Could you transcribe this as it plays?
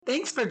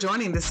Thanks for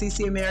joining the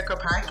CC America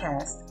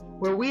podcast,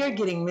 where we are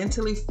getting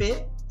mentally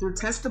fit through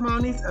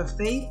testimonies of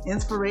faith,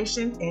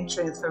 inspiration, and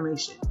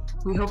transformation.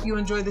 We hope you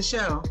enjoy the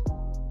show.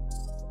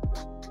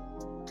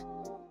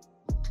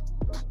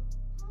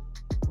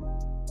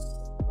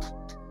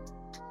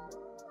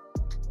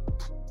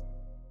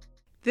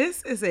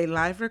 This is a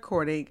live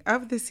recording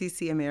of the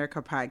CC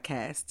America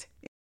podcast.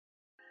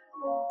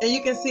 And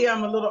you can see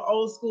I'm a little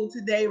old school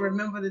today.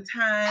 Remember the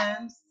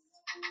times.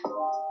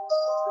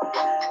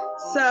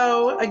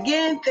 So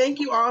again, thank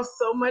you all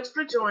so much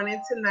for joining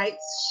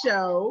tonight's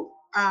show.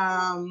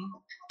 I'm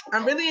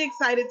really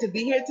excited to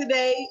be here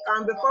today.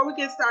 Before we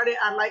get started,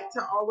 I like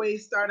to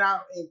always start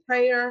out in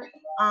prayer.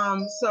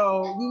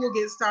 So we will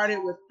get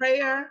started with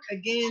prayer.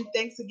 Again,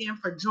 thanks again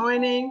for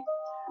joining.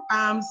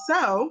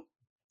 So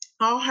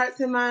all hearts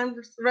and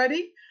minds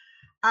ready?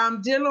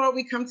 Dear Lord,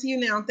 we come to you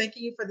now,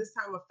 thanking you for this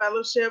time of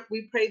fellowship.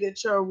 We pray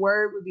that your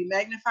word would be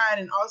magnified,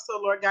 and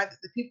also, Lord God,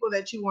 that the people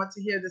that you want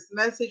to hear this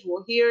message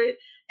will hear it,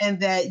 and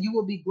that you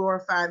will be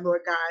glorified,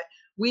 Lord God.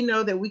 We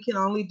know that we can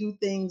only do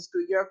things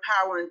through your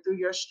power and through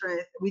your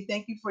strength. We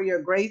thank you for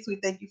your grace.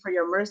 We thank you for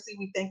your mercy.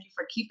 We thank you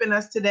for keeping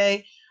us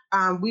today.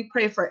 We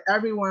pray for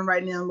everyone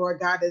right now, Lord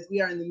God, as we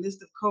are in the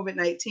midst of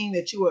COVID-19,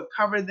 that you would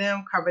cover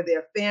them, cover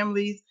their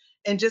families,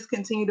 and just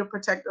continue to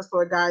protect us,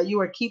 Lord God.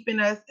 You are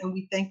keeping us, and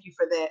we thank you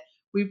for that.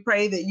 We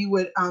pray that you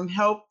would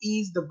help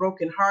ease the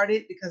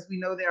brokenhearted, because we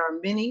know there are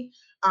many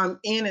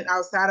in and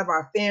outside of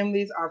our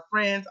families, our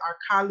friends, our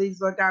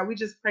colleagues, Lord God. We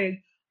just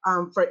pray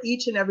for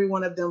each and every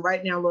one of them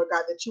right now, Lord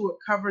God, that you would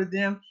cover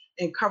them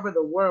and cover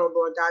the world,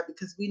 Lord God,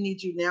 because we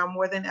need you now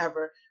more than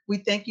ever. We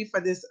thank you for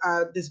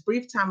this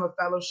brief time of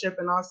fellowship,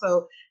 and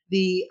also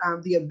the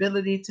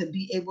ability to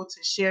be able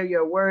to share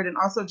your word, and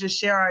also just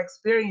share our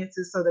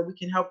experiences so that we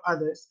can help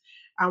others.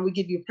 We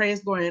give you praise,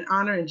 glory, and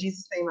honor. In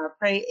Jesus' name I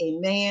pray,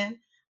 amen.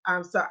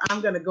 So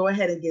I'm going to go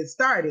ahead and get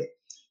started.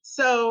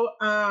 So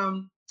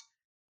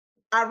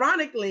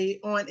ironically,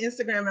 on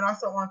Instagram and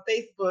also on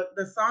Facebook,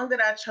 the song that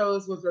I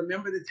chose was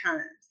Remember the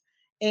Times.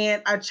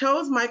 And I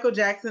chose Michael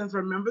Jackson's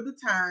Remember the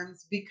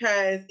Times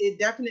because it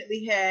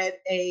definitely had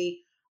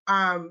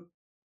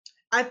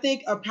I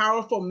think a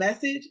powerful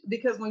message,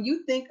 because when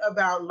you think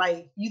about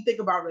life, you think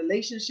about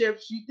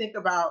relationships, you think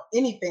about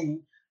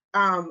anything,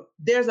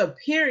 there's a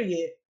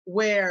period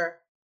where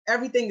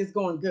everything is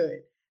going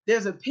good.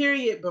 There's a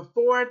period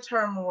before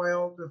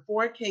turmoil,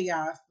 before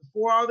chaos,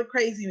 before all the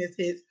craziness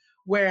hits,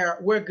 where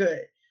we're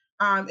good.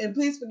 And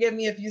please forgive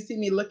me if you see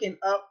me looking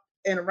up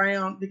and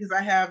around, because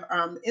I have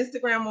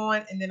Instagram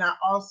on, and then I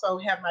also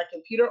have my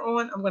computer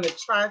on. I'm going to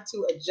try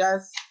to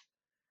adjust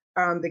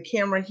the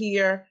camera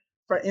here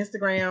for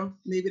Instagram.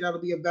 Maybe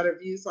that'll be a better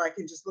view so I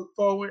can just look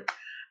forward.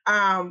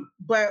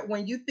 But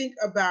when you think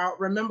about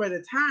Remember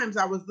the Times,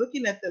 I was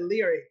looking at the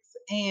lyrics,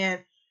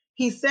 and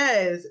he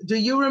says, do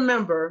you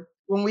remember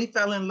when we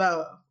fell in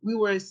love? We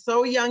were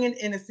so young and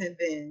innocent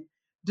then.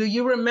 Do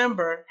you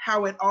remember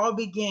how it all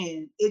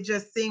began? It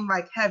just seemed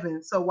like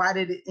heaven, so why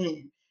did it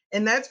end?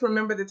 And that's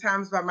Remember the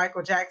Times by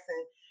Michael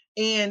Jackson.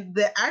 And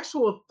the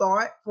actual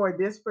thought for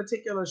this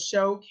particular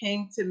show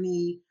came to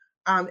me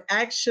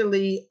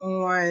actually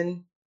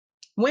on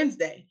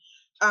Wednesday.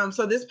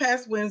 So this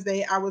past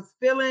Wednesday, I was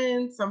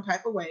feeling some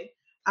type of way.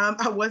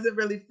 I wasn't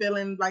really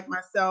feeling like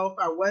myself.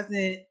 I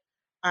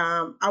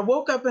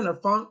woke up in a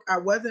funk. I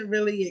wasn't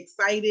really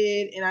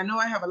excited. And I know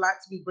I have a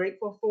lot to be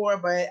grateful for,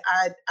 but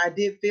I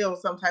did feel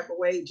some type of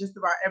way just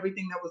about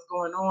everything that was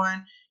going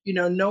on. You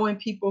know, knowing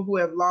people who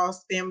have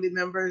lost family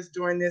members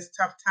during this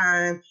tough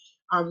time,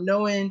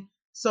 knowing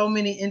so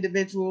many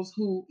individuals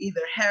who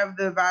either have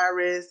the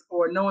virus,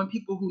 or knowing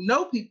people who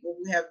know people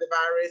who have the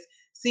virus,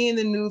 seeing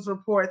the news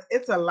reports.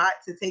 It's a lot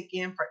to take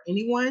in for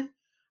anyone.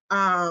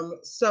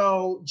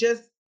 So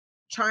just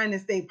trying to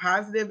stay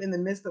positive in the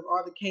midst of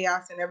all the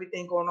chaos and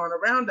everything going on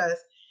around us.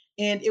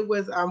 And it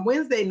was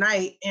Wednesday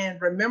night,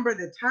 and Remember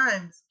the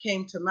Times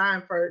came to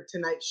mind for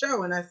tonight's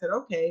show. And I said,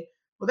 okay,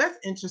 well, that's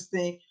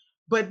interesting.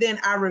 But then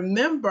I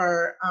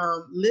remember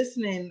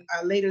listening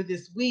later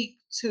this week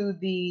to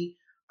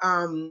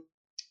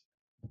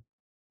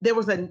there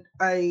was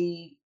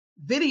a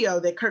video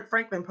that Kirk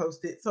Franklin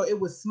posted. So it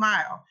was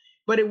Smile,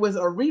 but it was a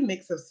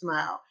remix of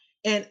Smile.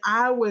 And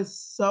I was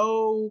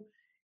so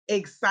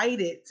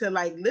excited to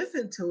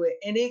listen to it,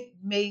 and it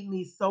made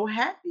me so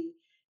happy.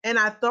 And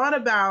I thought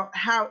about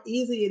how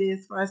easy it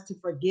is for us to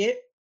forget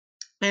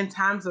in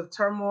times of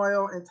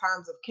turmoil, in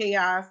times of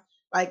chaos,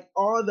 like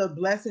all the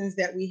blessings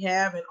that we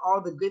have and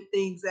all the good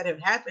things that have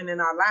happened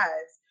in our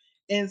lives.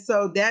 And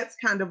so that's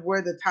kind of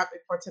where the topic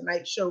for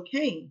tonight's show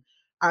came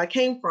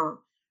from.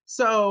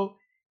 So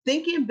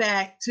thinking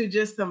back to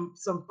just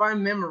some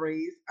fun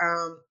memories,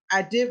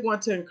 I did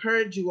want to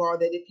encourage you all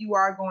that if you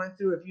are going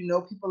through, if you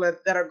know people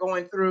that are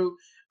going through,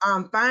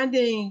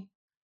 finding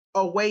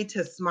a way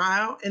to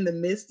smile in the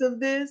midst of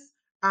this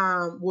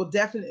will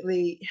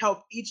definitely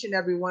help each and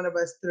every one of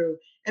us through.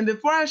 And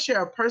before I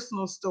share a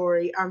personal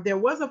story, there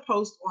was a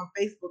post on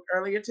Facebook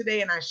earlier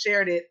today, and I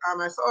shared it.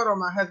 I saw it on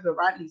my husband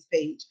Rodney's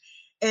page.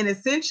 And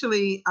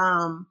essentially,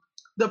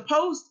 The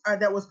post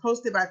that was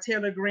posted by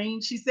Taylor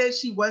Green, she said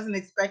she wasn't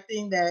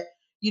expecting that,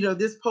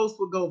 this post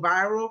would go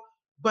viral,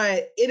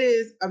 but it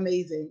is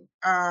amazing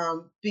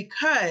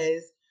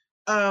because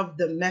of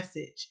the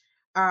message.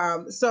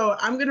 So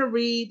I'm going to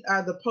read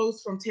the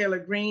post from Taylor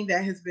Green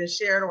that has been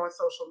shared on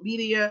social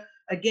media.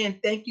 Again,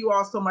 thank you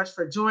all so much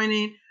for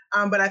joining.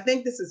 But I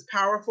think this is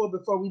powerful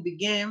before we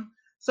begin.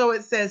 So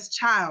it says,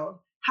 child,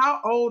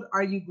 how old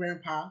are you,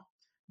 Grandpa?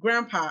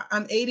 Grandpa,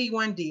 I'm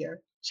 81,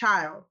 dear.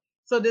 Child,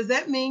 so does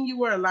that mean you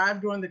were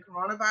alive during the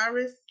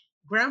coronavirus?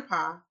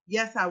 Grandpa,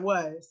 yes, I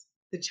was.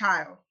 The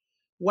child,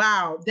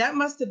 wow, that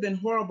must have been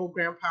horrible,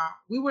 Grandpa.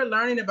 We were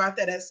learning about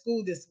that at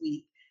school this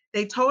week.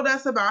 They told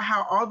us about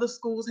how all the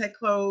schools had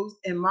closed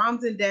and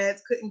moms and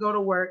dads couldn't go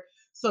to work,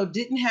 so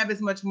didn't have as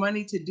much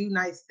money to do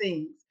nice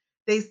things.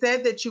 They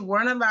said that you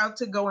weren't allowed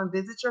to go and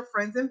visit your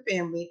friends and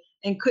family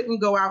and couldn't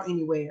go out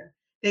anywhere.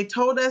 They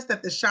told us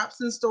that the shops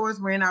and stores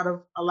ran out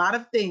of a lot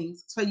of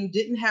things, so you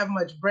didn't have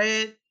much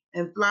bread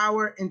and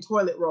flour and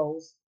toilet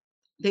rolls.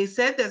 They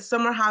said that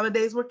summer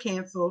holidays were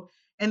canceled,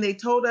 and they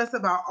told us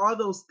about all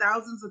those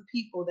thousands of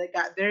people that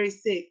got very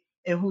sick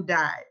and who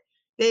died.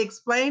 They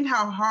explained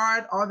how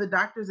hard all the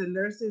doctors and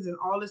nurses and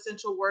all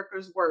essential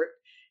workers worked,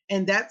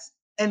 and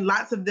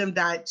lots of them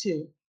died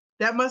too.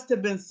 That must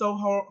have been so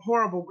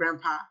horrible,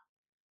 Grandpa.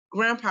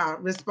 Grandpa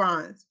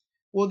responds,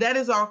 well, that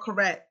is all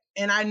correct.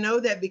 And I know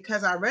that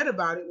because I read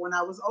about it when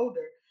I was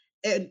older.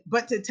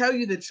 But to tell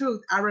you the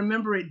truth, I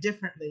remember it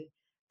differently.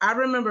 I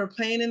remember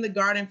playing in the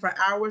garden for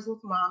hours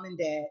with mom and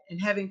dad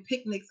and having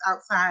picnics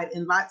outside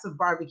and lots of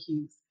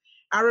barbecues.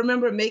 I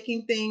remember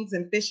making things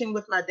and fishing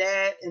with my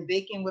dad and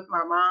baking with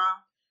my mom.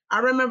 I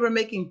remember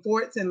making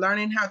forts and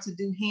learning how to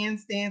do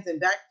handstands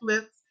and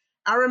backflips.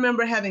 I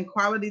remember having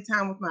quality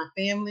time with my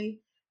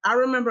family. I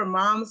remember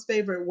mom's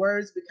favorite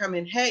words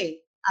becoming, hey,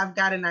 I've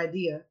got an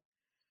idea.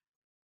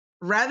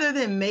 Rather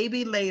than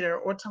maybe later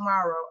or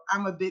tomorrow,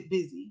 I'm a bit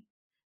busy.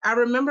 I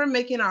remember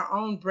making our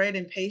own bread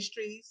and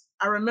pastries.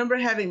 I remember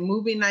having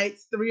movie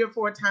nights 3 or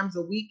 4 times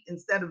a week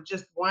instead of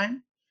just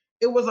one.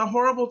 It was a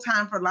horrible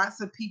time for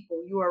lots of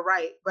people, you are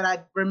right, but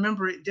I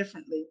remember it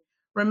differently.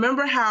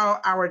 Remember how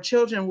our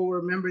children will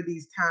remember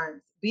these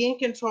times. Be in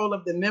control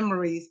of the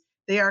memories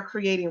they are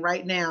creating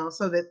right now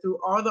so that through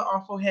all the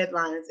awful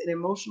headlines and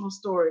emotional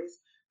stories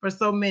for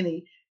so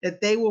many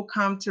that they will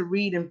come to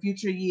read in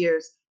future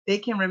years, they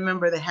can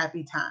remember the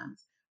happy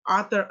times.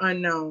 Author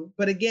unknown.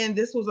 But again,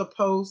 this was a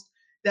post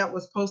that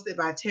was posted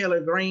by Taylor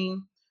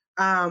Green.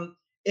 Um,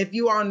 if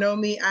you all know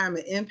me, I'm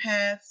an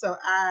empath. So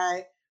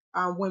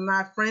when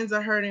my friends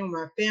are hurting, when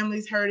my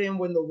family's hurting,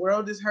 when the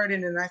world is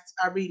hurting, and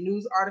I read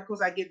news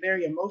articles, I get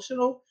very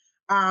emotional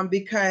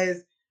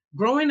because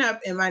growing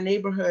up in my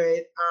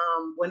neighborhood,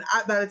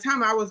 by the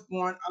time I was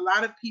born, a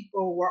lot of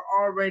people were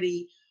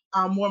already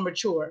more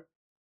mature.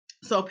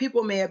 So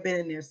people may have been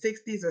in their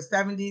 60s or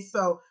 70s.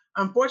 So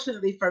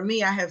unfortunately for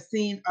me, I have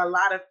seen a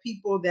lot of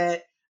people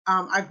that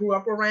I grew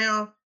up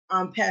around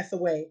pass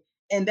away.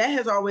 And that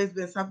has always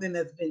been something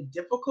that's been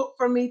difficult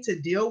for me to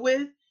deal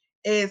with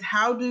is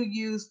how do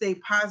you stay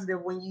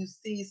positive when you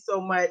see so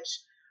much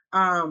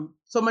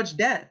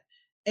death?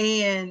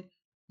 And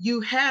you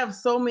have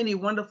so many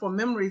wonderful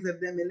memories of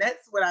them. And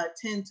that's what I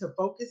tend to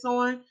focus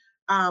on.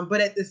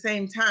 But at the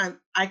same time,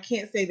 I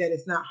can't say that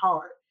it's not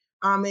hard.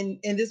 In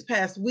this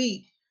past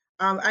week,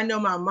 I know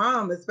my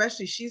mom,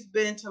 especially, she's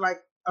been to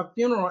like a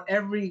funeral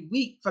every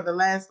week for the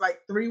last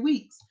like 3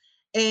 weeks.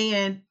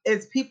 And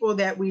it's people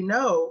that we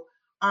know,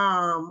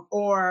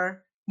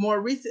 or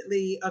more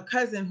recently, a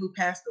cousin who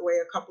passed away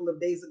a couple of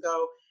days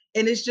ago.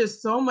 And it's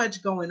just so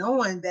much going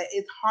on that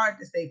it's hard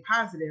to stay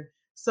positive.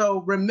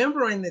 So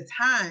remembering the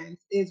times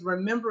is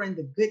remembering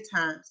the good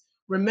times,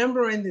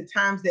 remembering the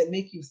times that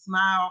make you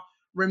smile,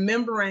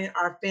 remembering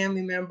our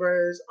family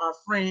members, our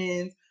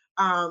friends,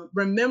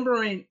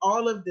 remembering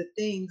all of the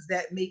things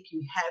that make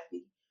you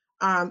happy,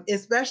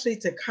 especially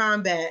to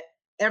combat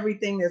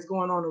everything that's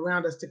going on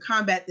around us, to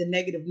combat the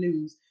negative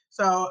news.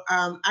 So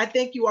I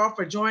thank you all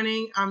for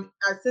joining.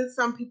 Since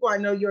some people I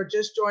know you're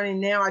just joining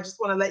now, I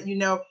just want to let you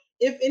know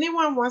if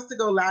anyone wants to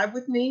go live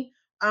with me,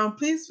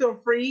 please feel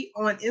free.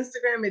 On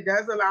Instagram, it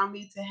does allow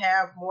me to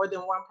have more than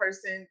one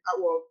person,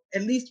 well,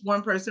 at least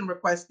one person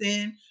request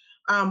in.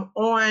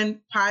 On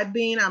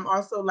Podbean, I'm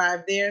also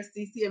live there,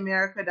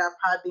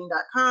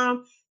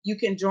 ccamerica.podbean.com. You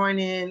can join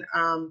in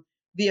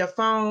via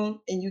phone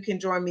and you can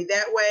join me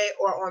that way.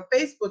 Or on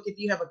Facebook, if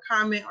you have a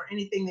comment or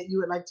anything that you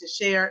would like to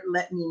share,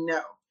 let me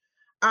know.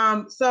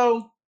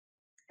 So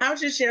I'll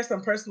just share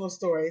some personal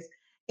stories.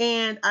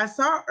 And I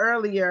saw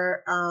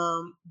earlier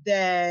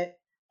that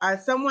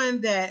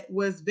someone that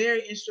was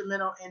very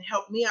instrumental and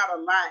helped me out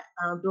a lot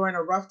during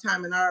a rough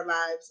time in our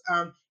lives.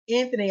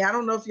 Anthony, I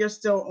don't know if you're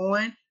still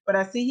on, but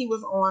I see he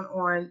was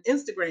on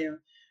Instagram.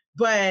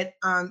 But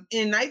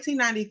in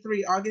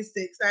 1993, August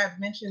 6th, I have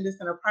mentioned this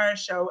in a prior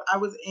show, I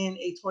was in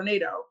a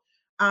tornado.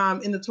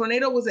 And the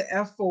tornado was an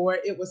F4.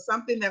 It was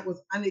something that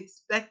was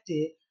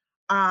unexpected.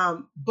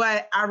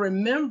 But I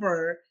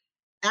remember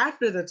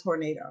after the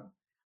tornado,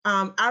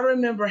 I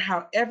remember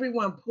how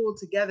everyone pulled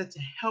together to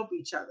help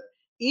each other.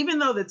 even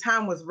though the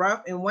time was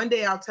rough, and one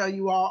day I'll tell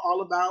you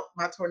all about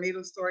my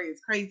tornado story.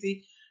 It's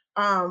crazy.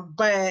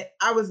 But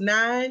I was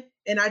 9,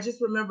 and I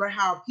just remember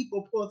how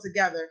people pulled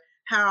together,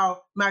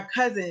 how my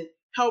cousin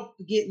helped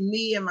get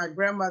me and my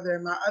grandmother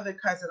and my other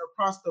cousin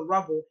across the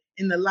rubble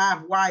in the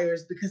live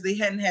wires because they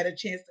hadn't had a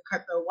chance to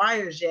cut the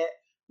wires yet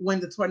when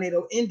the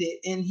tornado ended.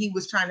 And he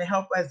was trying to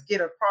help us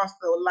get across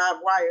the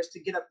live wires to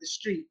get up the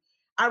street.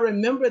 I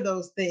remember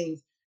those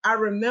things. I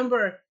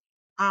remember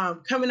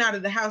coming out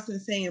of the house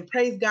and saying,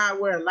 "Praise God,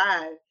 we're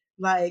alive."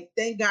 Like,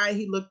 thank God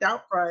he looked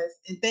out for us.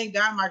 And thank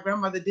God my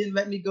grandmother didn't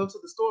let me go to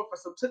the store for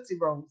some Tootsie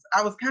Rolls.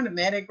 I was kind of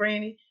mad at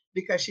Granny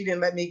because she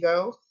didn't let me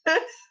go.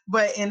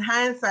 But in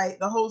hindsight,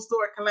 the whole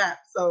store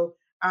collapsed. So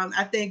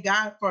I thank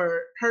God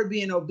for her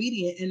being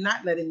obedient and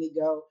not letting me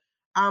go.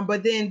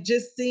 But then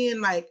just seeing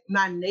like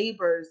my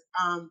neighbors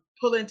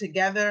pulling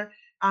together,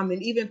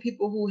 and even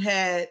people who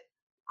had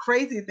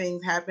crazy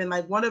things happen.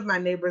 Like one of my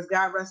neighbors,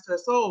 God rest her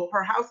soul,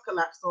 her house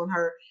collapsed on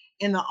her.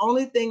 And the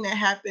only thing that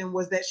happened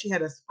was that she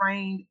had a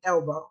sprained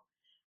elbow.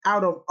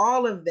 Out of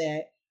all of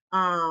that,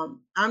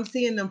 I'm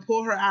seeing them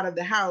pull her out of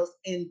the house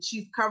and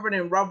she's covered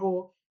in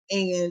rubble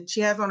and she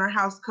has on her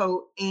house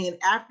coat. And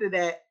after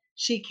that,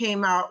 she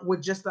came out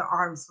with just an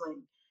arm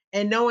sling.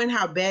 And knowing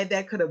how bad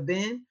that could have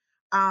been.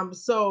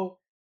 So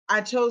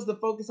I chose to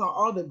focus on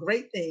all the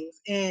great things.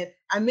 And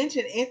I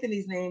mentioned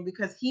Anthony's name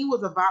because he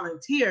was a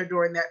volunteer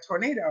during that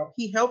tornado.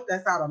 He helped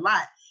us out a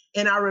lot.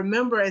 And I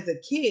remember as a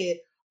kid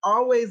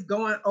always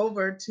going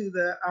over to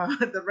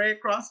the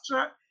Red Cross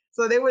truck.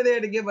 So they were there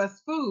to give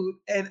us food,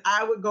 and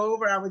I would go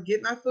over, I would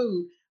get my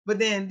food, but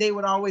then they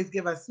would always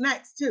give us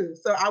snacks too.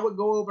 So I would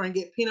go over and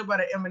get peanut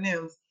butter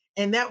M&Ms,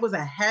 and that was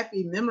a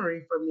happy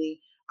memory for me,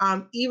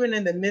 even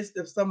in the midst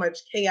of so much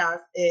chaos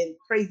and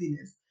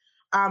craziness.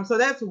 So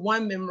that's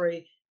one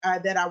memory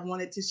that I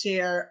wanted to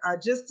share,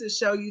 just to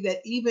show you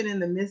that even in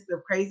the midst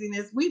of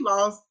craziness, we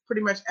lost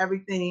pretty much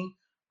everything,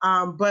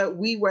 but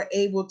we were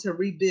able to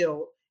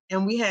rebuild.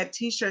 And we had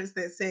T-shirts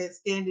that said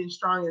 "Standing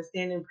Strong and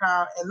Standing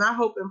Proud." And my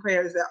hope and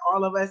prayer is that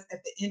all of us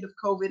at the end of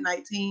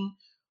COVID-19,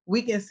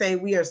 we can say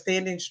we are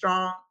standing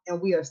strong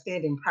and we are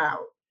standing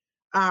proud,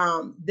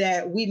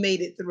 that we made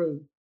it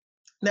through,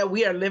 that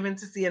we are living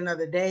to see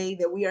another day,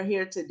 that we are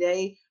here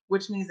today,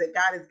 which means that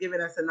God has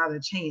given us another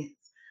chance.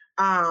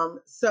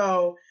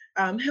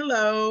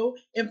 Hello.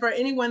 And for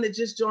anyone that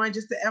just joined,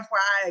 just to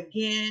FYI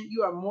again,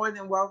 you are more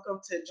than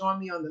welcome to join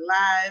me on the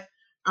live.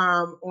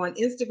 On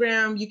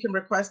Instagram, you can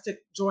request to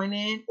join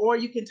in, or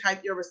you can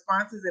type your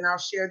responses and I'll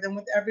share them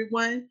with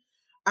everyone.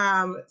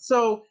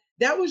 So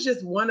that was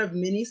just one of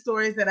many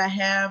stories that I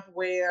have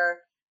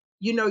where,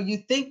 you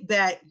think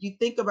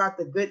about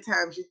the good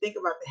times, you think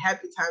about the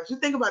happy times, you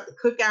think about the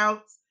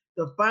cookouts,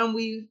 the fun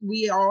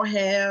we all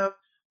have,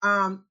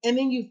 and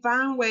then you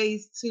find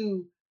ways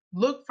to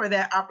look for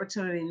that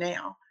opportunity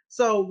now.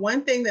 So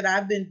one thing that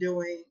I've been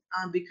doing,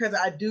 because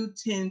I do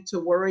tend to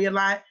worry a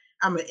lot,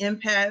 I'm an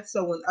empath.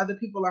 So when other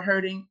people are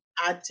hurting,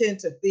 I tend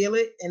to feel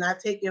it and I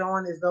take it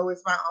on as though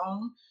it's my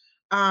own.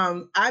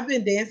 I've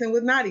been dancing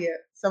with Nadia.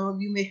 Some of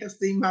you may have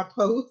seen my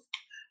post.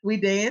 We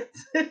dance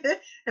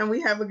and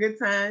we have a good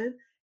time.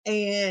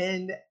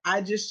 And I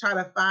just try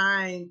to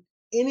find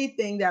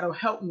anything that'll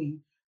help me.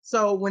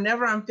 So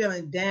whenever I'm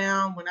feeling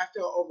down, when I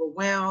feel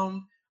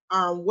overwhelmed,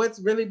 what's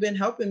really been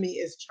helping me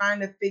is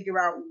trying to figure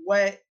out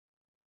what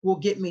will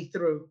get me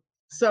through.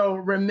 So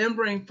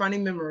remembering funny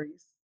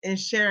memories and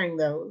sharing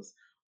those,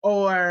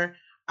 or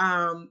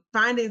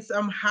finding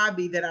some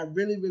hobby that I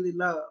really, really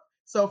love.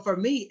 So for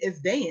me,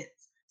 it's dance.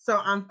 So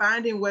I'm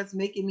finding what's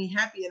making me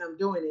happy and I'm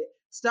doing it.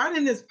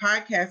 Starting this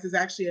podcast is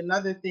actually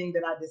another thing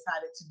that I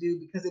decided to do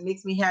because it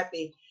makes me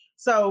happy.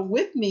 So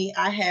with me,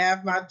 I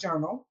have my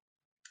journal.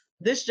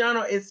 This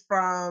journal is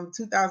from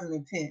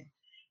 2010,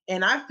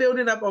 and I filled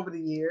it up over the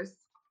years.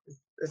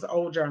 It's an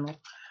old journal.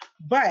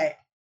 But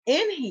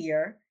in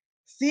here,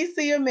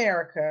 CC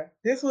America,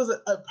 this was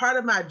a part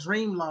of my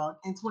dream log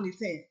in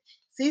 2010.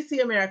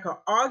 CC America,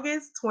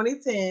 August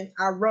 2010,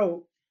 I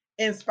wrote,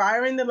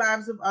 "Inspiring the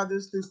lives of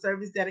others through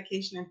service,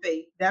 dedication, and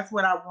faith." That's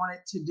what I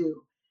wanted to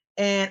do.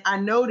 And I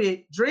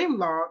noted dream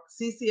log,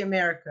 CC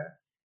America,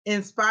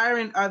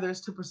 inspiring others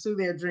to pursue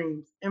their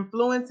dreams,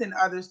 influencing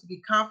others to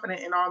be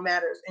confident in all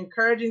matters,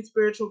 encouraging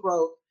spiritual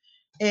growth,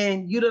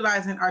 and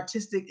utilizing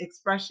artistic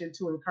expression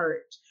to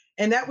encourage.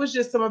 And that was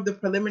just some of the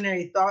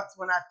preliminary thoughts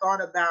when I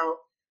thought about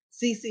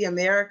CC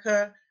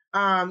America.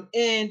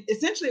 And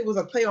essentially, it was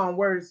a play on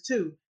words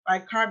too,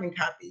 like carbon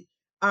copy.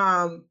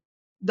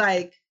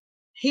 Like,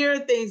 here are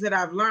things that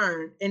I've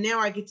learned, and now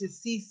I get to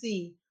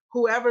CC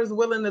whoever's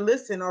willing to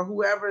listen or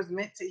whoever's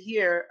meant to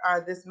hear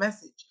this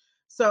message.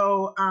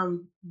 So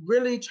I'm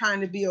really trying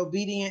to be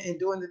obedient and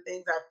doing the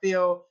things I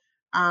feel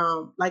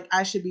like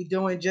I should be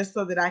doing just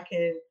so that I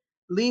can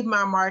leave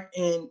my mark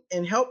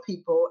and help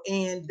people.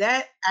 And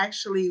that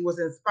actually was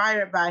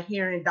inspired by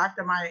hearing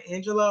Dr. Maya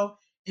Angelou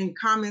and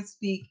Common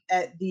speak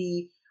at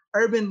the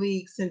Urban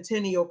League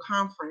Centennial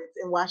Conference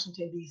in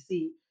Washington,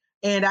 D.C.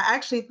 And I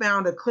actually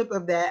found a clip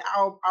of that.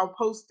 I'll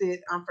post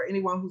it for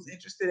anyone who's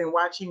interested in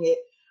watching it.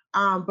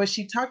 But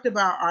she talked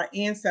about our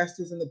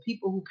ancestors and the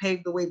people who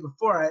paved the way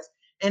before us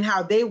and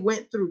how they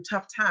went through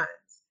tough times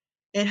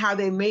and how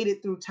they made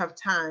it through tough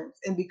times.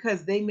 And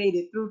because they made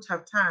it through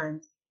tough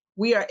times,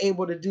 we are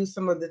able to do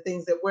some of the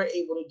things that we're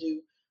able to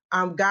do.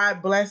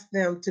 God blessed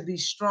them to be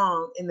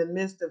strong in the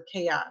midst of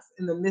chaos,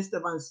 in the midst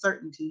of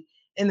uncertainty,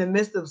 in the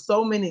midst of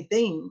so many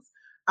things.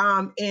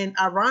 And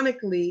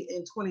ironically,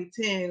 in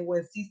 2010,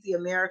 when CC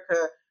America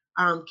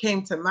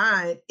came to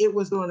mind, it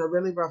was during a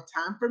really rough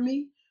time for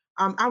me.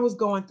 I was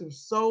going through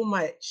so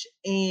much,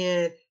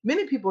 and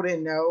many people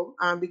didn't know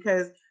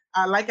because,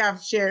 like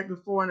I've shared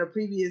before in a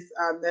previous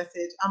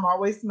message, I'm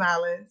always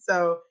smiling.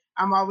 So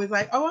I'm always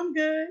like, "Oh, I'm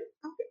good.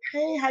 I'm good.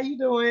 Hey, how you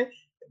doing?"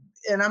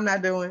 And I'm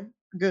not doing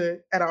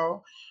good at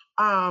all.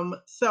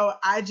 So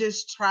I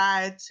just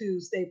try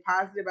to stay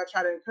positive. I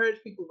try to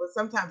encourage people, but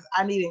sometimes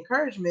I need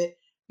encouragement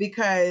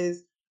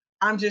because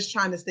I'm just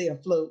trying to stay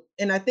afloat.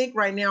 And I think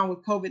right now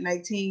with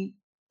COVID-19,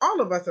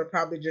 all of us are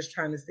probably just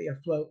trying to stay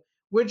afloat.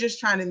 We're just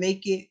trying to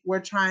make it.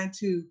 We're trying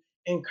to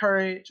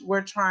encourage.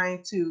 We're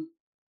trying to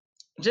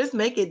just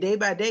make it day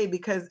by day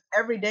because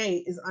every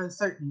day is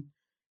uncertain,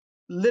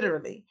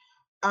 literally.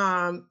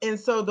 And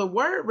so the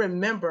word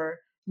remember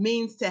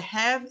means to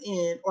have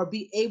in or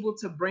be able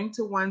to bring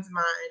to one's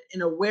mind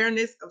an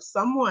awareness of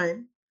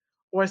someone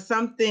or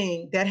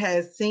something that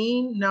has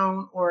seen,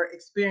 known, or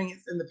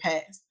experienced in the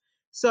past.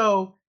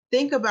 So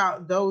think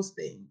about those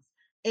things.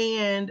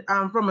 And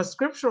from a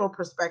scriptural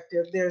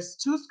perspective, there's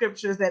two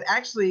scriptures that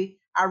actually,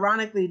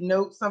 ironically,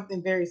 note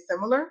something very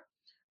similar.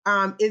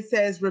 It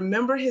says,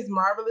 "Remember his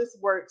marvelous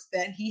works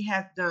that he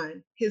hath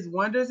done, his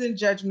wonders and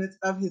judgments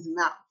of his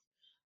mouth."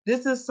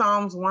 This is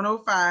Psalms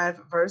 105,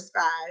 verse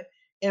 5,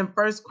 and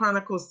First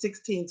Chronicles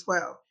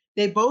 16:12.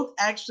 They both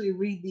actually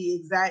read the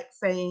exact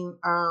same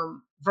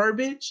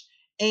verbiage,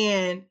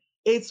 and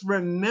it's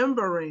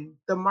remembering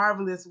the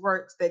marvelous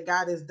works that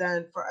God has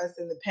done for us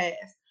in the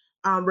past,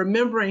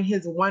 remembering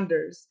his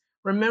wonders,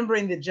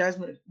 remembering the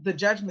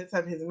judgments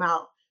of his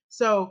mouth.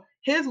 So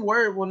his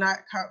word will not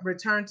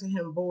return to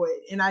him void.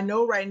 And I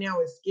know right now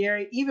it's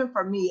scary. Even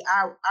for me,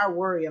 I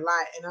worry a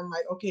lot. And I'm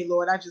like, okay,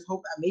 Lord, I just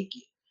hope I make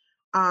it.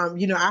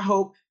 I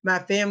hope my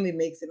family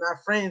makes it, my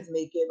friends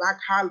make it, my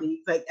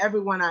colleagues, like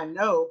everyone I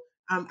know.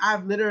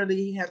 I've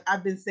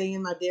been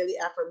saying my daily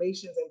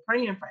affirmations and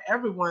praying for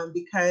everyone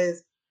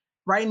because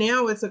right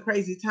now it's a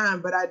crazy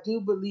time, but I do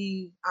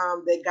believe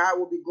that God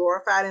will be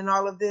glorified in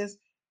all of this,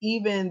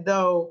 even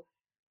though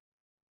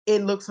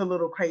it looks a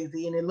little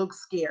crazy and it looks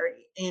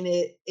scary and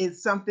it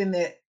is something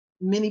that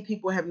many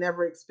people have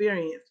never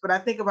experienced. But I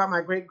think about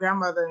my great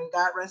grandmother, and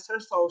God rest her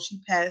soul,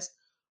 she passed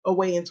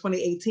away in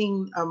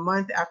 2018, a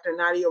month after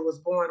Nadia was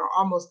born, or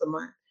almost a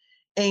month.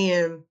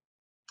 And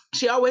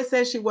she always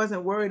said she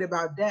wasn't worried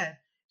about death.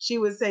 She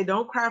would say,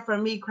 "Don't cry for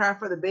me, cry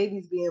for the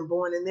babies being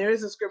born." And there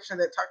is a scripture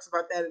that talks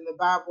about that in the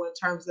Bible in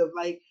terms of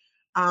like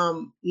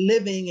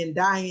living and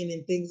dying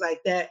and things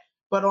like that.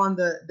 But on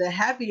the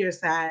happier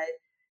side,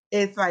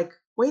 it's like,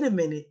 wait a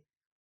minute,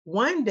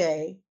 one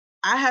day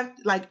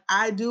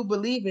I do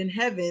believe in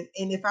heaven,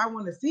 and if I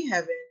want to see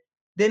heaven,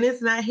 then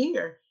it's not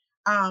here.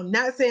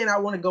 Not saying I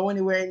want to go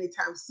anywhere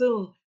anytime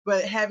soon,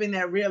 but having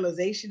that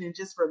realization and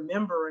just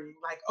remembering,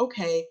 like,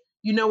 okay,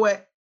 you know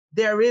what?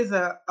 There is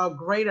a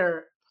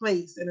greater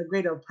place and a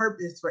greater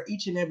purpose for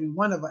each and every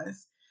one of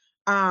us.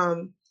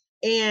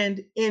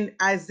 And in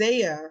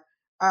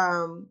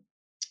um,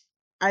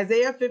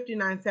 Isaiah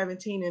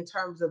 59:17, in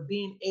terms of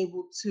being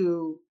able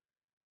to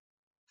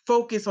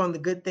focus on the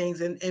good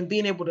things and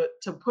being able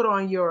to put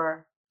on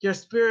your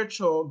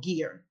spiritual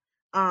gear.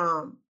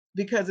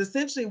 Because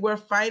essentially we're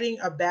fighting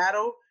a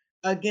battle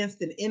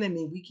against an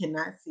enemy we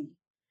cannot see.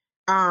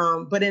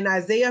 But in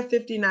Isaiah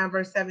 59,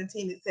 verse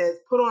 17, it says,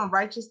 "Put on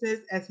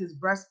righteousness as his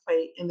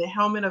breastplate and the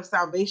helmet of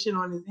salvation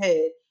on his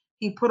head.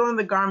 He put on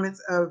the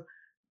garments of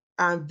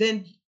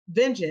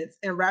vengeance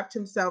and wrapped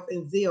himself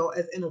in zeal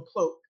as in a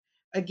cloak."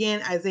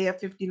 Again, Isaiah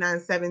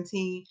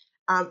 59:17.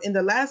 And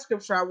the last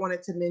scripture I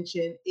wanted to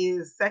mention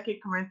is 2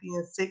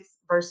 Corinthians 6,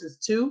 verses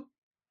 2.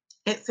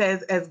 It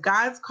says, "As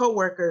God's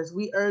co-workers,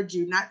 we urge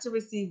you not to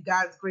receive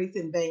God's grace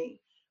in vain.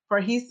 For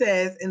he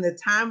says, in the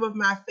time of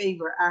my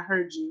favor, I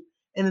heard you,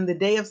 and in the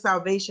day of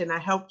salvation, I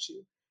helped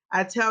you.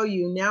 I tell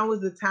you, now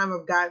is the time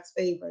of God's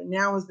favor.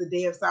 Now is the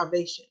day of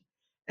salvation."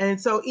 And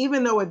so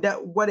even though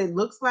what it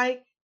looks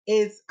like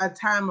is a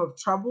time of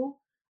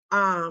trouble,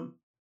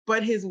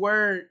 but his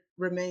word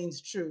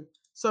remains true.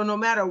 So no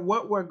matter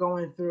what we're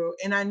going through,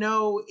 and I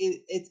know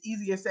it's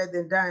easier said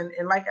than done.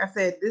 And like I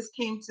said, this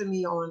came to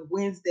me on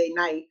Wednesday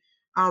night.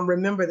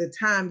 Remember the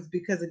times,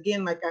 because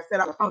again, like I said,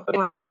 I was on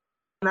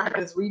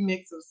this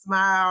remix of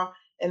Smile,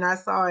 and I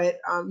saw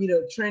it,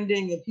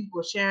 trending and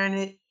people sharing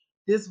it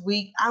this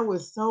week. I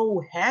was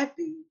so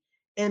happy,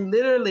 and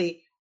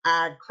literally,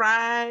 I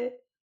cried.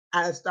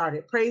 I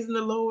started praising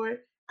the Lord.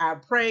 I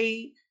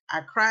prayed.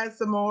 I cried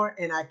some more,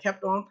 and I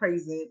kept on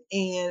praising,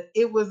 and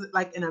it was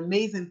like an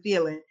amazing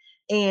feeling.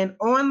 And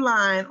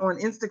online on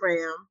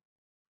Instagram,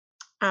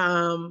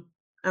 um,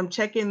 I'm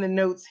checking the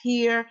notes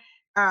here.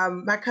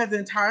 My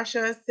cousin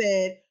Tarsha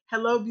said,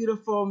 Hello,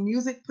 beautiful.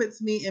 Music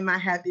puts me in my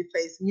happy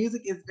place.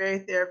 Music is very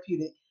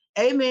therapeutic.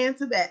 Amen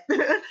to that.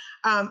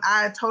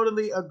 I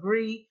totally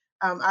agree.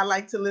 I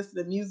like to listen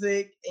to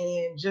music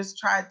and just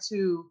try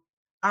to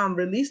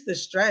release the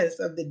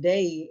stress of the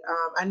day.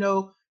 I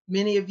know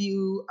many of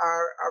you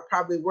are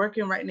probably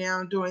working right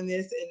now doing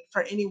this. And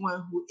for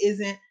anyone who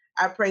isn't,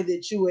 I pray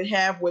that you would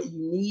have what you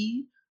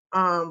need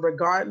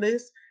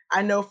regardless.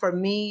 I know for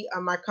me,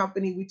 my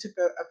company, we took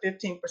a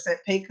 15%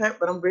 pay cut,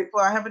 but I'm grateful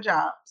I have a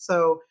job.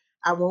 So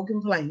I won't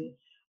complain.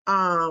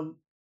 Um,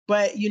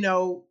 but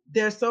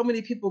there's so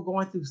many people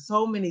going through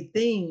so many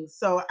things.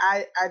 So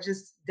I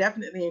just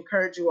definitely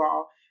encourage you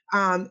all.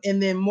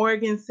 And then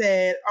Morgan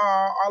said,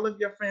 "Oh, all of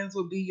your friends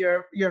will be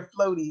your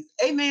floaties."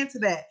 Amen to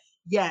that.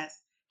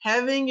 Yes,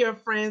 having your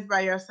friends by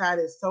your side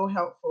is so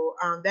helpful.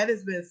 That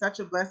has been such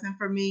a blessing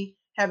for me.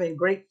 Having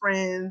great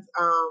friends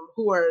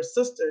who are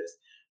sisters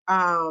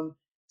um,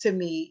 to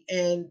me,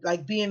 and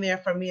like being there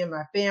for me and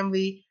my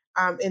family.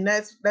 And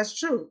that's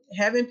true.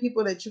 Having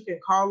people that you can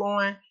call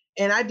on.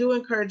 And I do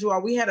encourage you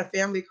all. We had a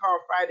family call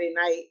Friday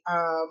night,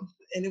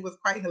 and it was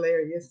quite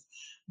hilarious.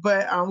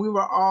 But we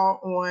were all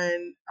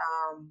on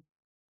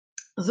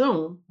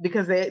Zoom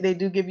because they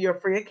do give you a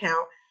free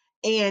account.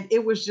 And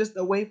it was just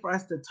a way for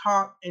us to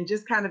talk and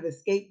just kind of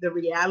escape the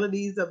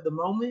realities of the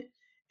moment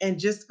and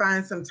just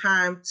find some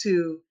time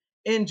to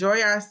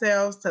enjoy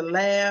ourselves, to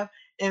laugh.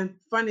 And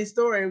funny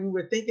story, we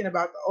were thinking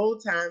about the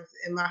old times,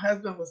 and my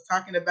husband was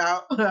talking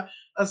about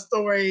a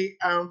story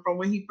from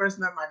when he first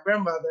met my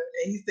grandmother.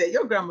 And he said,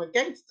 "Your grandma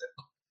gangster."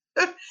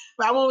 But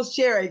I won't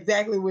share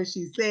exactly what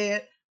she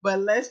said, but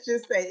let's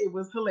just say it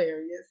was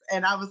hilarious.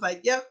 And I was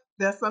like, "Yep,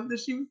 that's something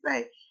she would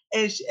say."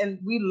 And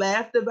we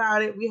laughed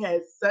about it. We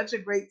had such a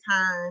great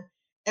time.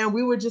 And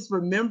we were just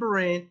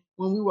remembering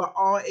when we were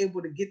all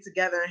able to get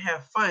together and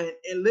have fun.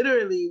 And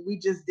literally, we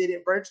just did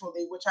it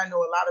virtually, which I know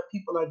a lot of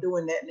people are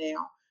doing that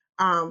now.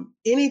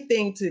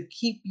 Anything to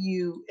keep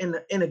you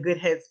in a good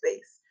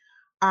headspace.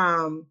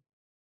 Um,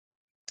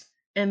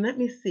 and let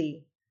me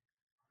see.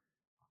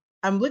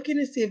 I'm looking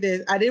to see if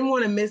there's. I didn't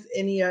want to miss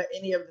any of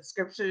the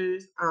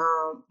scriptures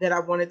that I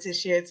wanted to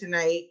share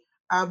tonight.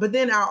 But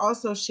then I'll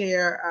also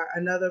share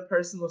another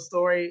personal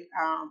story,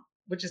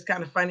 which is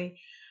kind of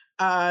funny.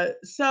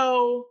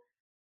 So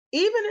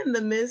even in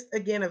the midst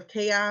again of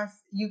chaos,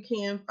 you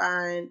can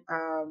find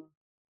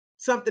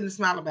something to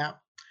smile about.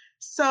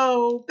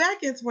 So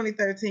back in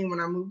 2013, when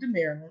I moved to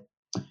Maryland,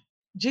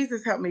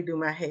 Jesus helped me do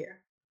my hair.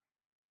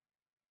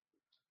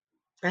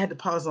 I had to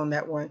pause on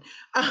that one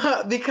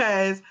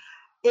because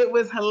it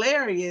was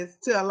hilarious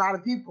to a lot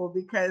of people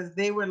because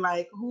they were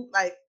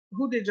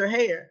who did your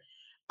hair?"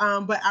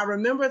 But I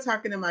remember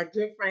talking to my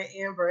good friend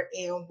Amber,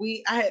 and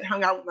I had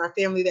hung out with my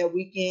family that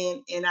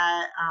weekend, and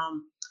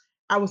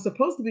I was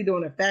supposed to be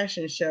doing a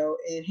fashion show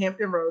in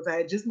Hampton Roads. I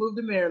had just moved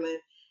to Maryland,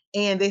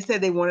 and they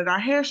said they wanted our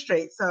hair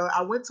straight. So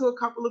I went to a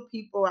couple of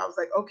people. I was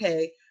like,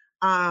 "Okay,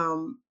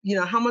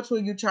 how much will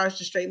you charge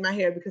to straighten my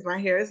hair? Because my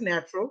hair is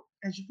natural.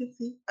 As you can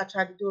see, I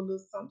tried to do a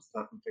little something,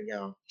 something for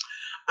y'all."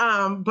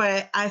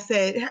 But I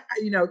said,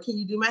 "Can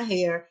you do my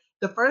hair?"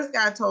 The first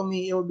guy told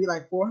me it would be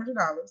like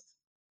 $400.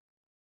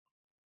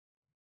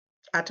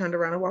 I turned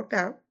around and walked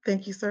out.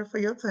 Thank you, sir, for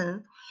your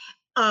time.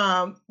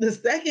 The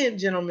second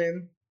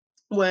gentleman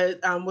was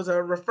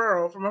a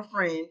referral from a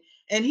friend,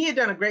 and he had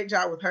done a great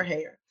job with her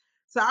hair.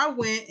 So I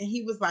went, and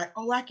he was like,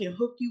 "Oh, I can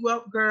hook you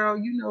up, girl.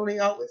 You know they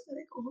always say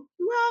they can hook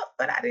you up,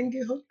 but I didn't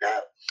get hooked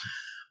up."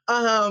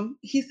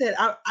 He said,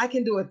 I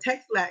can do a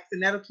Texlax,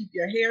 and that'll keep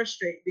your hair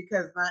straight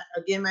because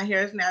my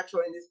hair is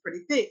natural and it's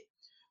pretty thick.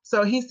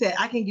 So he said,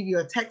 "I can give you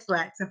a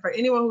Texlax." And for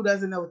anyone who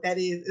doesn't know what that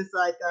is, it's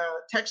like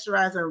a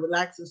texturizer and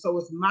relaxer. So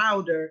it's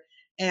milder,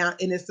 and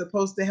it's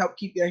supposed to help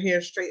keep your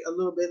hair straight a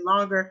little bit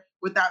longer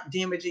without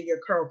damaging your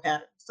curl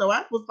pattern. So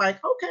I was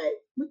like, "Okay,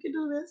 we can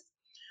do this."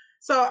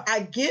 So I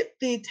get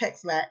the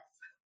Texlax.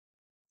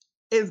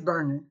 It's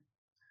burning.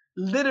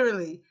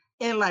 Literally,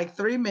 in like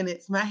 3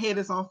 minutes, my head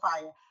is on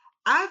fire.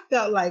 I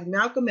felt like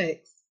Malcolm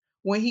X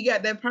when he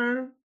got that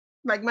perm,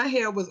 like my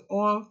hair was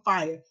on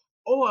fire,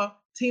 or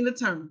Tina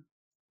Turner.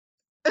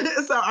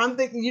 So I'm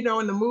thinking, in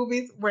the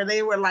movies where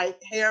they were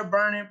like hair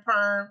burning,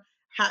 perm,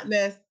 hot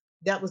mess,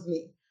 that was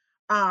me.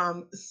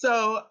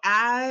 So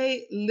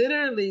I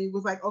literally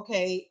was like,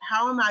 "Okay,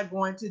 how am I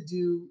going to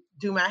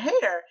do my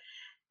hair?"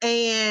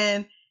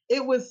 And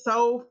it was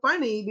so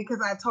funny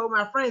because I told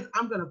my friends,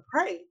 "I'm going to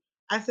pray."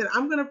 I said,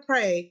 "I'm going to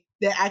pray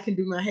that I can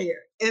do my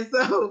hair." And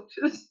so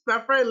my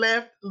friend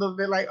laughed a little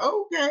bit like,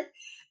 "Oh, okay."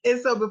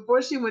 And so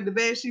before she went to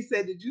bed, she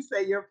said, "Did you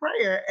say your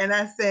prayer?" And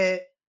I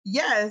said,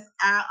 "Yes,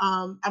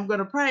 I'm going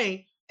to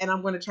pray and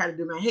I'm going to try to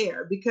do my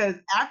hair." Because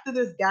after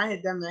this guy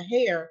had done my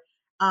hair,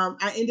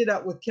 I ended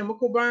up with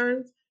chemical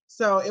burns.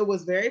 So it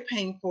was very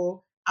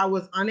painful. I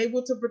was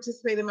unable to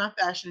participate in my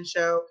fashion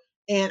show,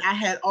 and I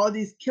had all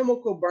these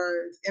chemical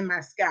burns in my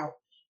scalp.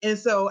 And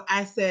so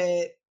I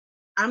said,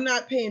 "I'm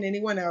not paying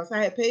anyone else."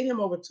 I had paid him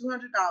over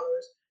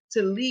 $200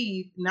 to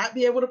leave, not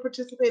be able to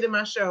participate in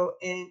my show,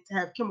 and to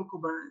have chemical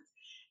burns.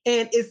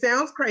 And it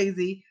sounds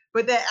crazy,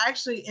 but that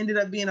actually ended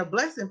up being a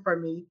blessing for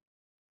me,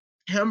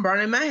 him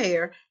burning my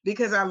hair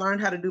because I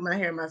learned how to do my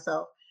hair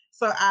myself.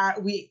 So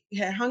we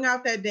had hung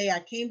out that day. I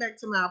came back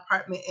to my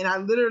apartment and I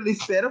literally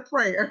said a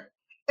prayer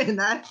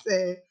and I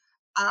said,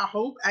 I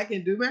hope I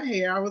can do my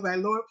hair. I was like,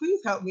 Lord,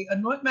 please help me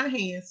anoint my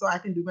hands so I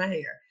can do my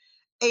hair.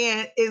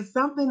 And it's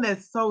something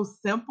that's so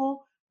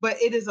simple,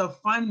 but it is a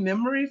fun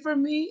memory for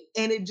me.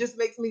 And it just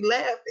makes me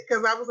laugh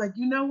because I was like,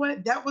 you know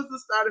what? That was the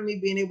start of me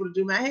being able to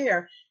do my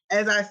hair.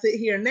 As I sit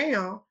here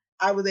now,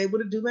 I was able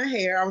to do my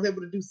hair. I was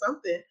able to do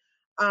something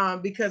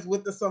because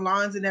with the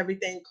salons and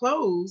everything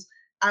closed,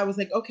 I was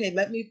like, okay,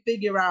 let me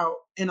figure out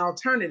an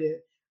alternative.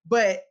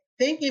 But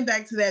thinking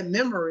back to that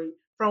memory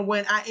from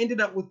when I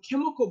ended up with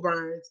chemical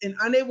burns and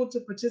unable to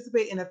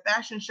participate in a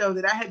fashion show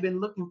that I had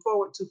been looking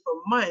forward to for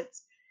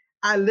months,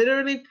 I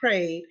literally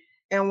prayed.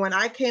 And when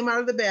I came out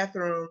of the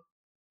bathroom,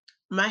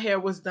 my hair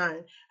was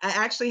done. I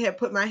actually had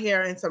put my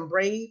hair in some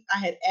braids.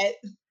 I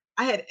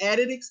had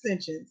added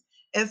extensions.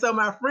 And so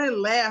my friend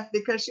laughed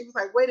because she was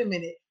like, wait a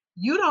minute,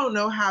 you don't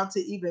know how to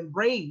even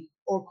braid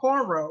or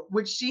cornrow,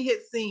 which she had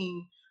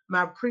seen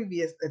my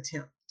previous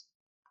attempt.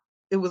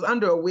 It was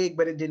under a wig,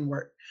 but it didn't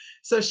work.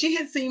 So she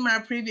had seen my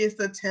previous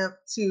attempt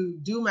to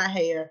do my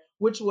hair,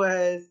 which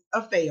was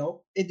a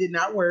fail. It did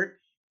not work.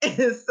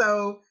 And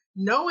so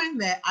knowing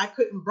that I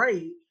couldn't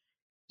braid,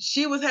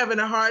 she was having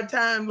a hard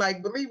time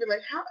like believing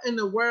like how in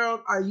the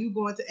world are you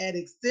going to add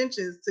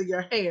extensions to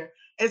your hair.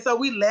 And so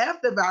we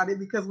laughed about it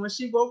because when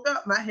she woke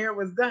up my hair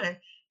was done.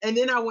 And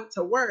then I went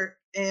to work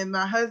and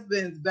my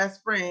husband's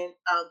best friend,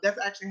 that's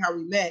actually how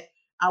we met.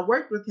 I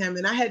worked with him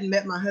and I hadn't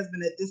met my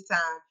husband at this time.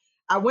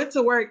 I went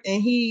to work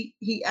and he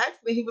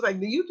asked me, he was like,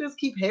 do you just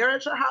keep hair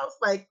at your house?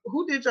 Like,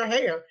 who did your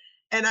hair?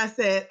 And I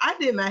said, I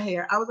did my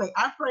hair. I was like,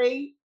 I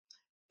prayed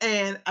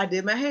and I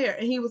did my hair.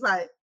 And he was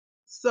like,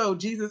 so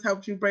Jesus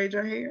helped you braid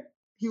your hair?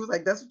 He was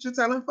like, that's what you're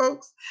telling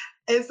folks?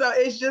 And so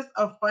it's just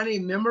a funny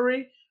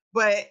memory.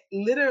 But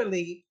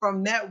literally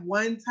from that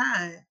one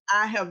time,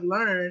 I have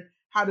learned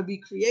how to be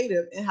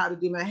creative and how to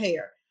do my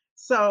hair.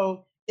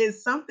 So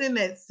it's something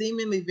that's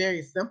seemingly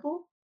very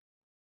simple,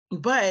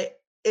 but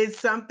it's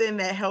something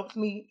that helps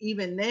me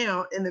even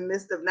now in the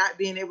midst of not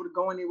being able to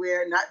go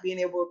anywhere, not being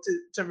able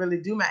to really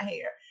do my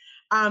hair.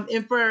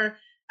 And for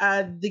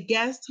the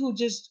guest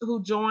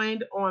who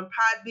joined on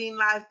Podbean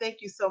Live,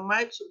 thank you so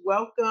much.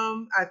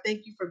 Welcome.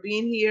 Thank you for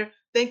being here.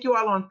 Thank you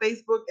all on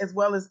Facebook as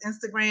well as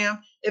Instagram.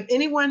 If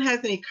anyone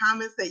has any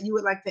comments that you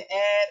would like to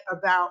add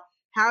about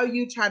how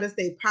you try to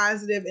stay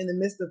positive in the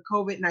midst of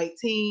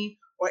COVID-19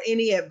 or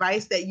any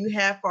advice that you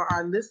have for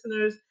our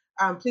listeners,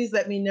 please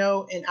let me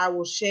know and I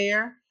will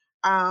share.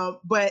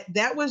 But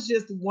that was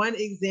just one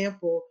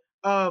example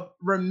of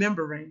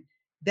remembering.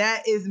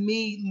 That is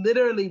me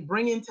literally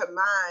bringing to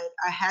mind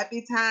a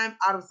happy time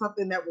out of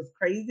something that was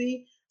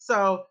crazy.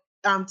 So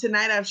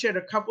tonight I've shared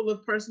a couple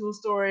of personal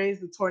stories,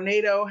 the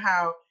tornado,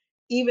 how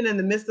even in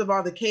the midst of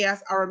all the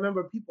chaos, I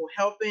remember people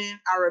helping.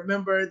 I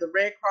remember the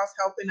Red Cross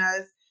helping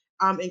us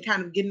and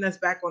kind of getting us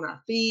back on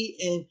our feet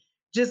and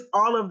just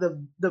all of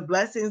the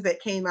blessings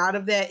that came out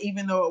of that,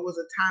 even though it was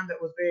a time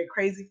that was very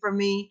crazy for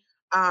me.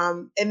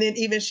 And then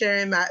even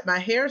sharing my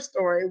hair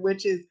story,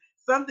 which is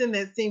something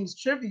that seems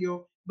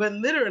trivial, but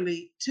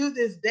literally to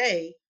this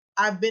day,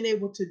 I've been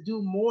able to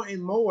do more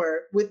and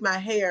more with my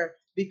hair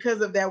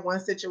because of that one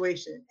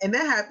situation. And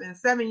that happened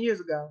 7 years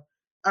ago,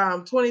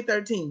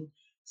 2013.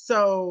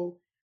 So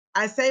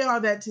I say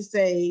all that to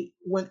say,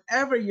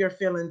 whenever you're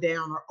feeling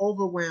down or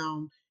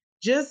overwhelmed,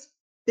 just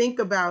think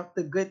about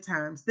the good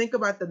times. Think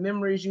about the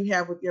memories you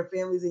have with your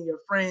families and your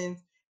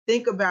friends.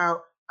 Think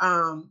about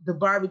the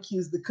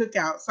barbecues, the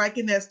cookouts. Like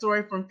in that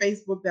story from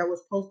Facebook that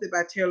was posted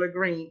by Taylor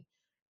Green.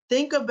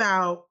 Think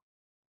about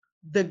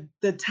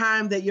the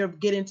time that you're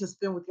getting to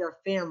spend with your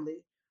family.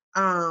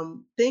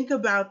 Think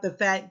about the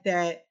fact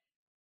that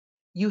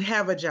you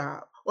have a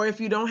job, or if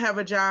you don't have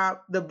a job,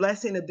 the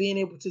blessing of being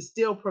able to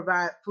still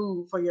provide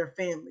food for your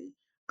family.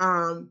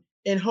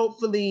 And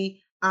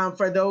hopefully,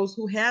 for those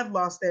who have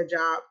lost their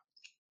job,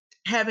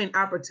 having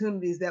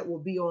opportunities that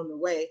will be on the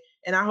way.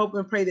 And I hope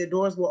and pray that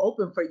doors will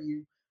open for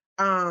you.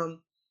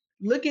 Um,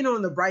 Looking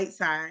on the bright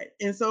side.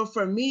 And so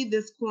for me,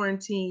 this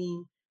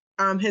quarantine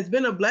has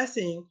been a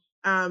blessing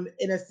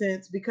in a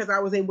sense because I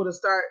was able to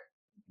start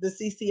the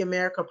CC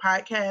America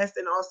podcast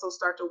and also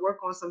start to work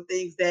on some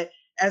things that,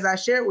 as I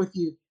shared with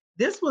you,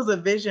 this was a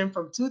vision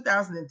from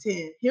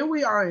 2010. Here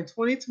we are in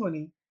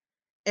 2020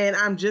 and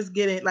I'm just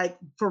getting like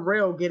for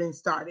real getting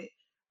started.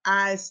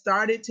 I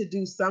started to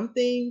do some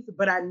things,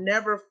 but I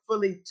never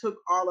fully took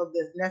all of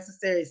the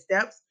necessary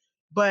steps.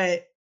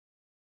 But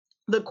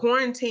the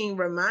quarantine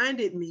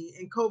reminded me,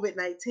 and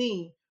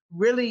COVID-19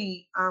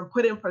 really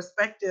put in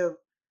perspective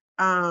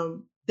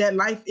that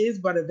life is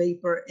but a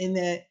vapor, and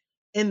that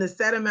in the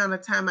set amount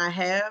of time I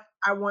have,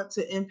 I want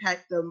to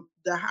impact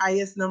the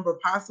highest number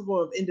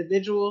possible of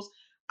individuals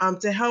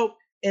to help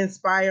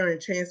inspire and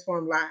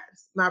transform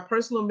lives. My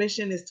personal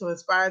mission is to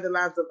inspire the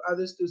lives of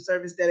others through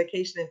service,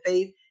 dedication, and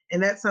faith.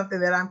 And that's something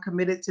that I'm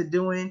committed to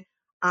doing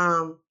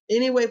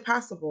any way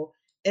possible.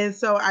 And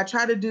so I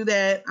try to do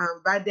that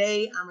by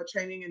day. I'm a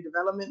training and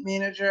development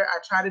manager. I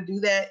try to do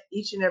that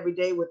each and every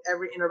day with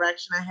every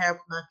interaction I have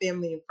with my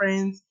family and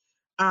friends.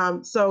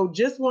 So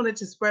just wanted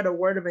to spread a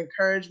word of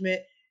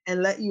encouragement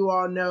and let you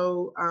all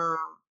know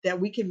that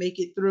we can make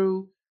it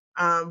through.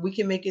 We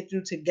can make it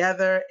through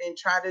together and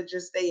try to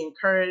just stay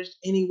encouraged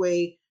any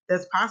way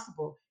that's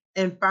possible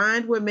and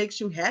find what makes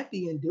you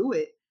happy and do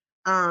it.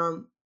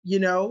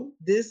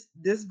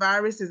 This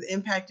virus is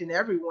impacting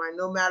everyone,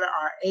 no matter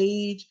our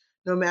age,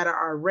 no matter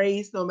our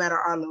race, no matter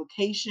our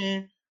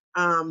location.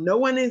 No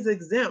one is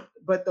exempt,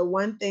 but the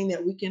one thing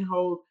that we can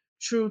hold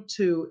true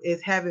to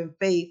is having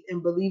faith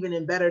and believing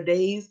in better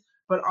days,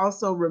 but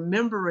also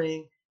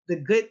remembering the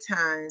good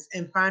times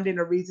and finding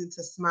a reason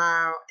to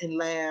smile and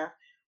laugh,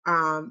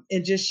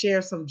 and just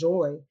share some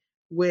joy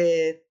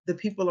with the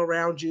people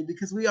around you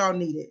because we all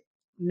need it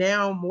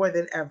now more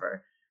than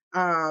ever.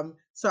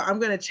 So I'm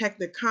going to check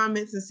the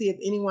comments and see if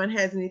anyone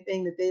has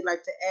anything that they'd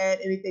like to add,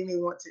 anything they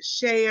want to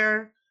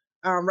share.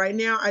 Right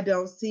now, I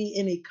don't see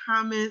any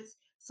comments,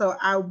 so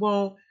I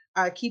won't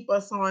keep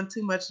us on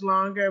too much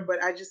longer,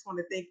 but I just want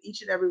to thank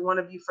each and every one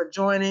of you for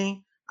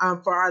joining.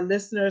 For our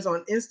listeners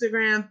on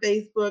Instagram,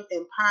 Facebook,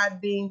 and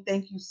Podbean,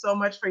 thank you so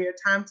much for your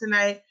time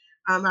tonight.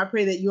 I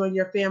pray that you and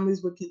your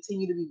families would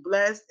continue to be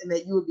blessed and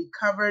that you would be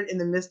covered in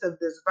the midst of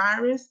this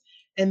virus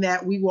and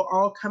that we will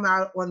all come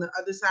out on the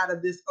other side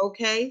of this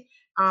okay.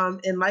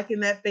 And like in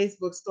that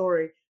Facebook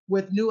story,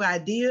 with new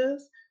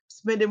ideas,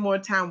 spending more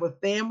time with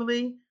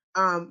family,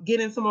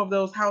 getting some of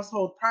those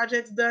household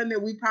projects done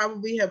that we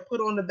probably have put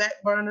on the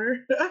back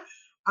burner,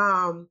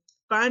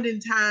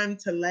 finding time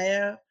to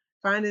laugh,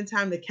 finding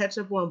time to catch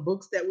up on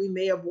books that we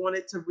may have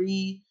wanted to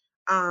read,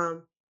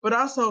 but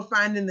also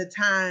finding the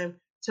time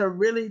to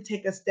really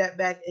take a step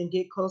back and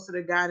get closer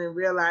to God and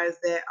realize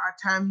that our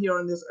time here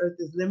on this earth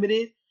is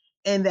limited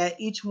and that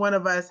each one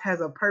of us has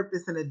a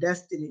purpose and a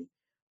destiny.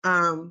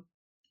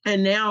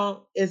 And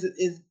now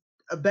is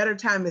a better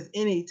time as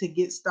any to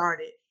get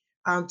started,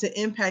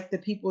 to impact the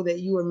people that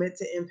you were meant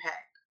to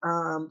impact.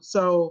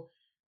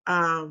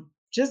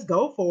 Just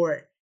go for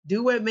it.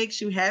 Do what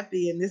makes you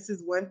happy. And this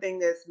is one thing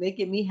that's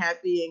making me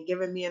happy and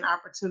giving me an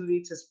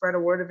opportunity to spread a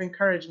word of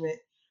encouragement.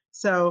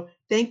 So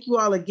thank you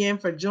all again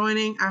for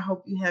joining. I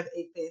hope you have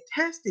a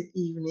fantastic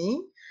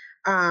evening.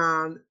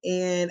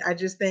 And I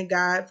just thank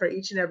God for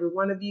each and every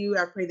one of you.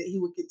 I pray that He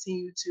would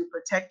continue to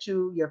protect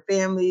you, your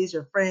families,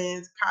 your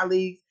friends,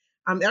 colleagues,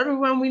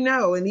 everyone we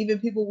know, and even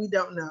people we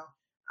don't know.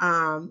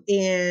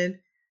 And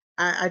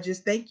I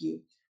just thank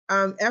you.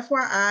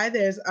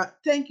 FYI,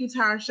 thank you,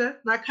 Tarsha,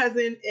 my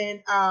cousin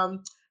in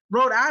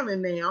Rhode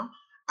Island now.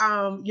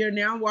 You're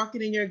now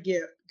walking in your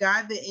gift.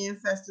 God, the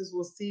ancestors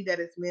will see that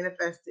it's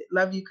manifested.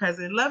 Love you,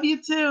 cousin. Love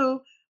you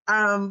too.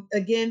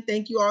 Again,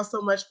 thank you all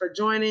so much for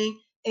joining.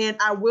 And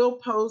I will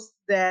post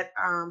that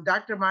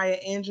Dr. Maya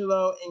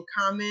Angelou and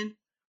Common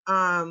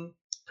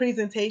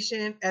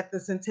presentation at the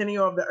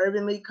Centennial of the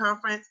Urban League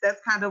Conference.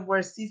 That's kind of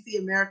where CC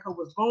America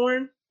was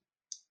born.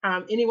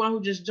 Anyone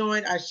who just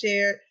joined, I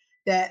shared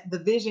that the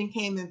vision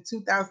came in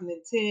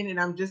 2010 and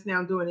I'm just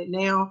now doing it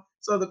now.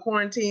 So the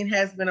quarantine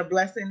has been a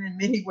blessing in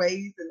many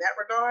ways in that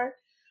regard.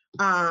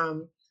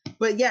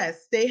 But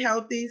yes, stay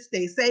healthy,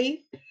 stay safe.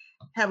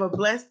 Have a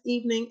blessed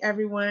evening,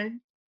 everyone.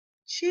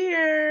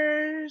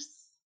 Cheers.